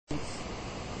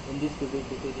In this video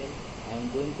tutorial, I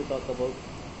am going to talk about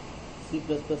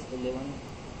C++11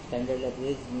 standard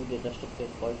library's new data structure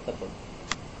called tuple.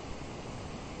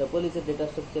 Tuple is a data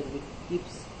structure which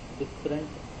keeps different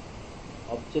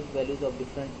object values of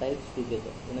different types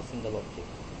together in a single object.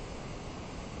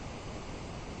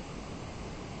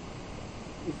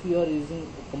 If you are using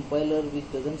a compiler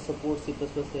which doesn't support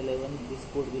C++11, this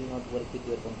code will not work with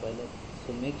your compiler.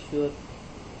 So make sure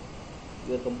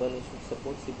your compiler should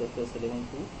support C++11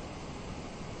 to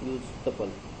use tuple.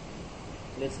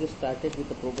 Let's get started with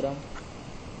the program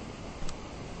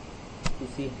to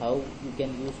see how you can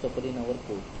use tuple in our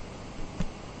code.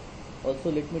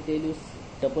 Also, let me tell you,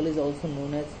 tuple is also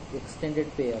known as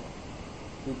extended pair.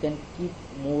 You can keep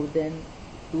more than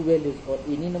two values or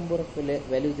any number of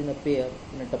values in a pair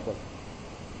in a tuple.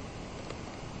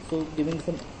 So giving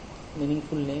some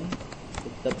meaningful name,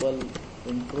 the tuple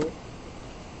intro,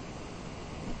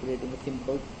 creating a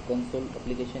simple console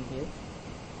application here.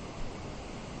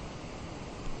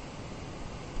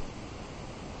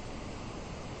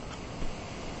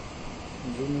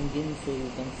 Zooming in so you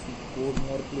can see code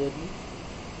more clearly.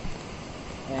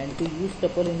 And to use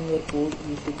tuple in your code,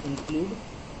 you should include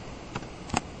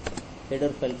header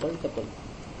file called tuple.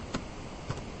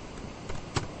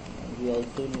 And we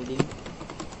also needing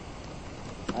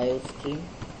IO string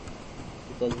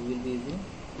because we will be using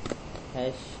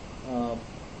hash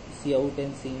cout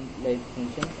and cin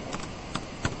function.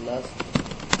 Last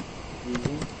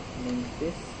using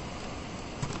namespace.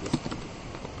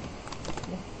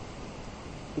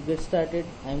 To get started,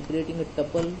 I am creating a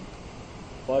tuple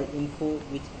called info,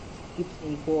 which keeps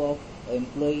info of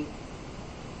employee,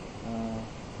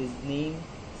 his name,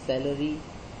 salary,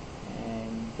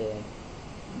 and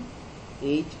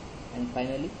age, and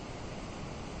finally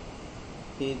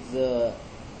his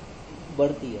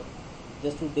birth year.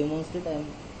 Just to demonstrate, I am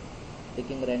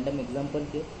taking a random example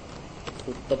here.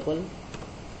 So tuple,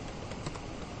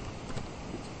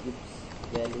 which keeps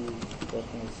value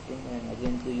personal string, and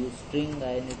again to use string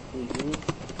I need to use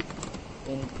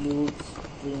include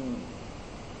string.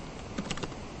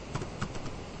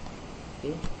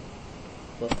 Okay,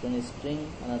 first one is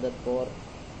string, another for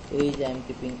age I am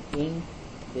keeping int,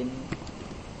 then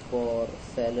for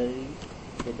salary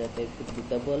data type should be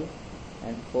double,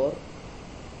 and for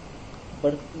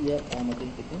birth year I am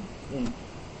again keeping int,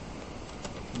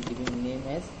 giving name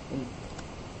as int.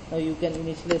 Now you can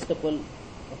initialize tuple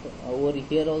over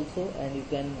here also, and you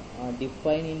can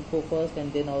define info first,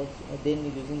 and then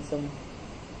using some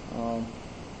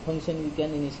function you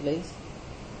can initialize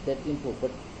that info.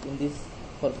 But in this,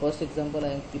 for first example,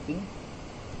 I am keeping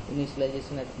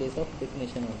initialization at place of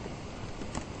definition only.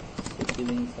 So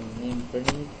giving some name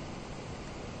Praneeth,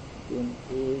 then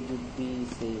age would be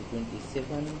say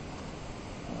 27,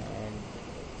 and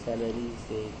salary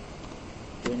say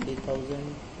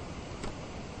 20,000,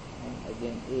 and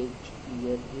again age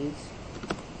year is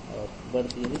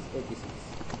birth year is 86.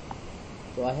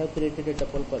 So I have created a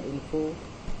tuple called info,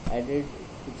 added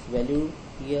its value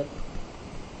here,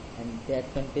 and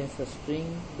that contains a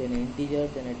string, then an integer,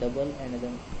 then a double, and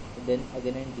then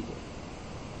again an integer.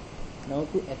 Now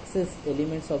to access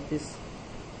elements of this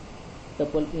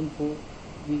tuple info,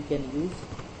 we can use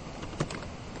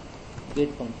get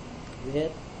function,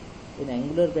 where in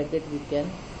angular bracket we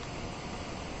can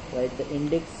write the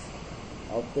index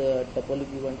of the tuple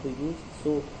we want to use.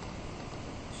 So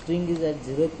string is at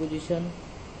 0th position,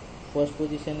 first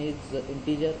position is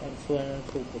integer, and so on and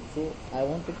so forth. So I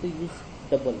wanted to use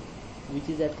double, which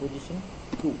is at position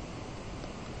 2.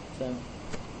 So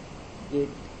get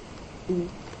 2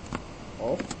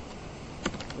 of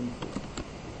info.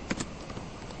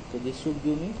 So this should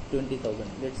give me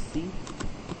 20,000. Let's see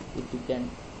if we can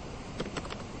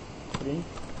print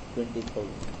 20,000.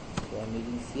 So I am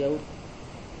using cout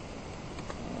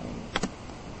and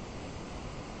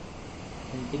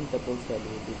printing tuple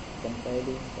value,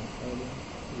 compiling.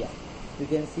 Yeah, you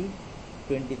can see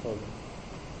 20,000.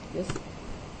 Yes.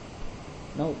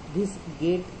 Now this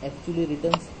get actually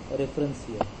returns a reference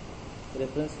here,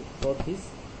 reference for this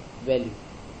value.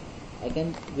 I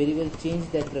can very well change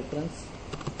that reference,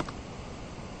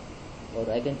 or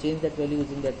I can change that value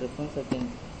using that reference. I can,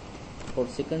 for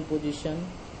second position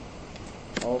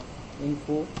of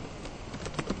info,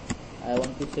 I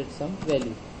want to set some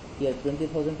value. Here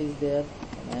 20,000 is there,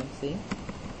 and I am saying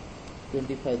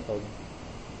 25,000.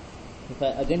 If I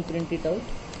again print it out,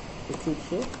 it should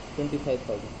show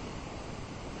 25,000.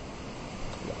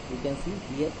 Yeah, you can see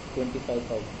here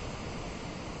 25,000,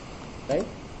 right?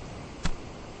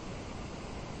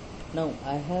 Now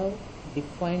I have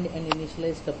defined and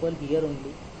initialized tuple here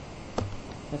only.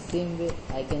 The same way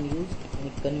I can use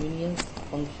any convenience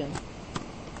function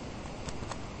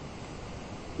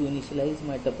to initialize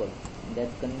my tuple. That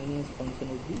convenience function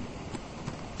would be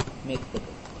make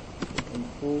tuple. So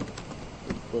info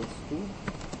equals to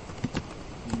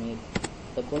make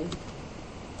tuple,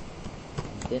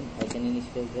 and then I can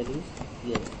initialize values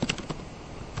here.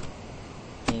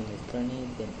 Name is Pranit,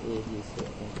 then age is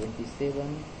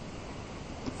 27,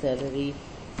 salary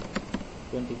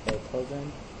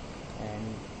 25,000, and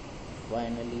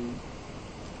finally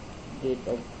date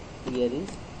of year is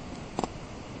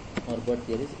or birth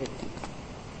year is 80.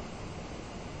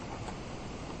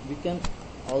 We can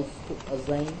also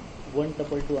assign one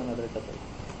tuple to another tuple.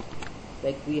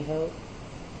 Like we have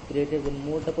created one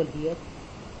more tuple here,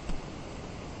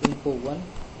 info1,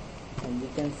 and we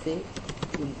can say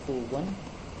info1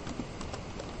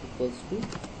 equals to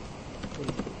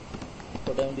info.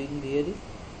 What I am doing here is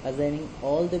assigning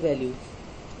all the values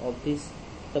of this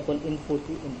tuple info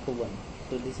to info1.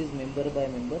 So this is member by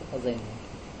member assignment.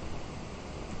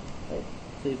 Right.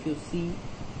 So if you see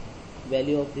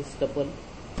value of this tuple,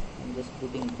 I'm just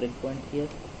putting breakpoint here,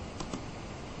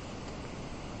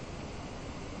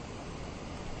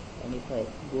 and if I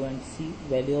go and see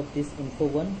value of this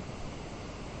info1,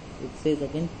 it says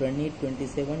again Pranit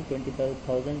 27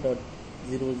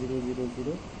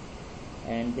 20,000.0000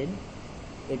 and then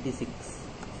 86.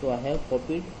 So I have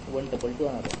copied one tuple to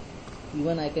another.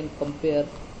 Even I can compare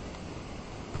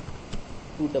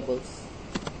two tuples.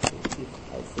 So if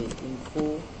I say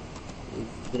info is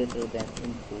greater than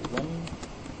info1,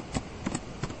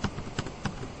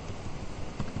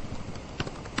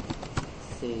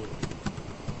 say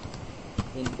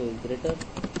info is greater,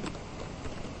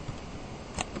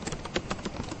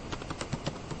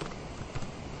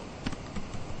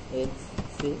 else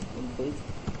say info is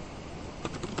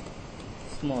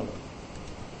smaller.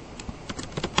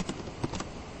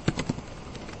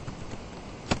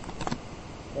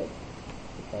 Right.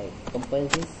 If I compile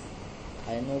this,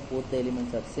 I know both the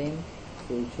elements are same,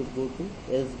 so it should go to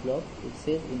else block. It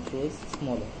says info is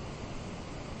smaller.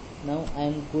 Now I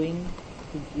am going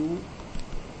to give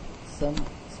some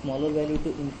smaller value to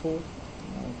info.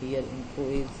 Now here info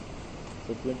is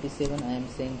 27, I am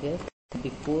saying here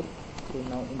 24. So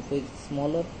now info is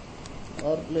smaller,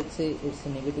 or let's say it's a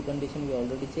negative condition, we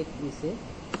already checked. We say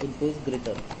info is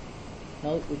greater.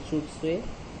 Now it should say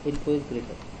info is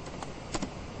greater.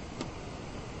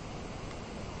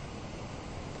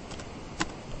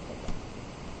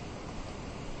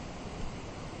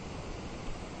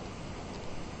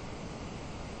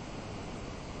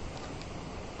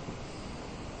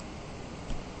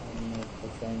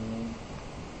 Assignment,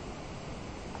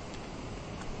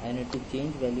 I need to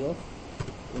change value of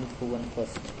info1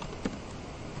 first,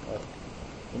 or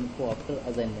info after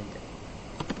assignment.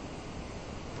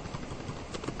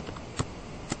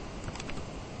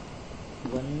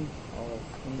 One of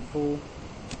info,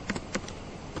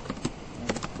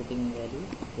 and putting value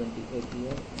 28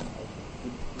 here, and I should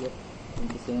put here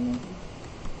 27 only.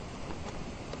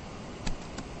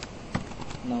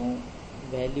 Now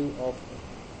value of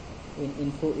in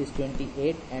info is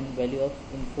 28 and value of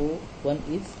info 1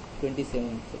 is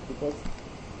 27. So because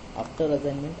after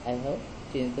assignment I have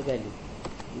changed the value.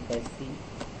 If I see,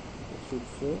 it should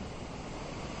show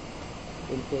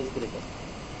info is greater,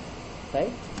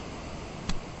 right?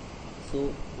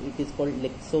 So it is called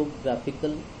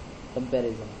lexicographical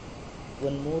comparison.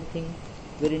 One more thing,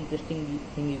 very interesting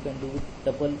thing you can do with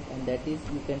tuple, and that is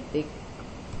you can take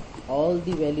all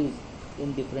the values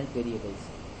in different variables.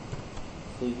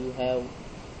 So you have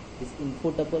this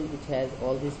info tuple which has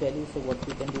all these values. So what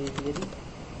we can do is here,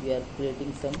 we are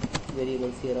creating some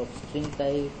variables here of string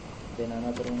type, then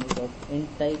another one is of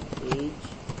int type, age,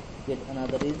 yet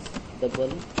another is double,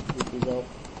 which is of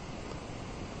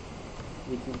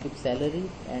which will keep salary,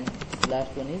 and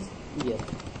last one is year.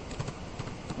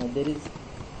 Now there is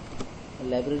a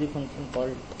library function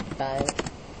called type.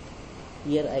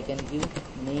 Here I can give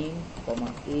name,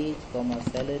 comma age, comma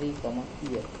salary, comma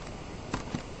year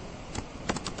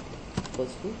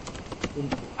equals to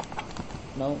info.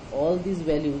 Now all these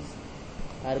values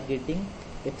are getting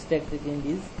extracted in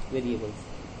these variables.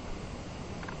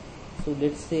 So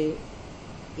let's say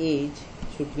age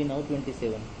should be now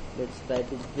 27. Let's try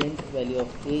to print value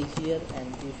of age here,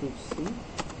 and you should see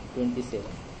 27.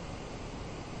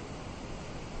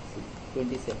 See,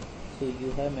 27. So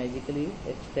you have magically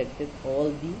extracted all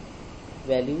the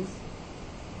values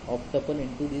of tuple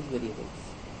into these variables.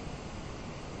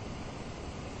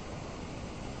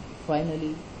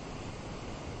 Finally,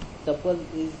 tuple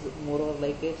is more or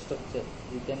like a structure.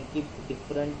 You can keep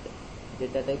different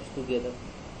data types together.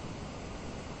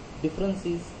 Difference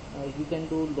is you can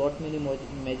do lot many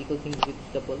magical things with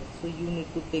tuple. So you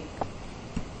need to take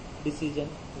decision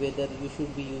whether you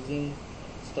should be using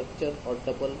structure or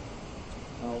tuple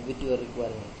with your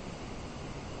requirement.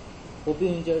 Hope you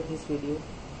enjoyed this video.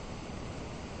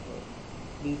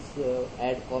 Please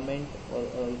add comment or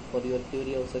for your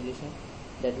query or suggestion.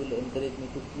 That will encourage me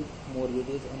to put more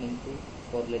videos and improve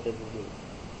for later videos.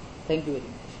 Thank you very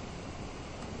much.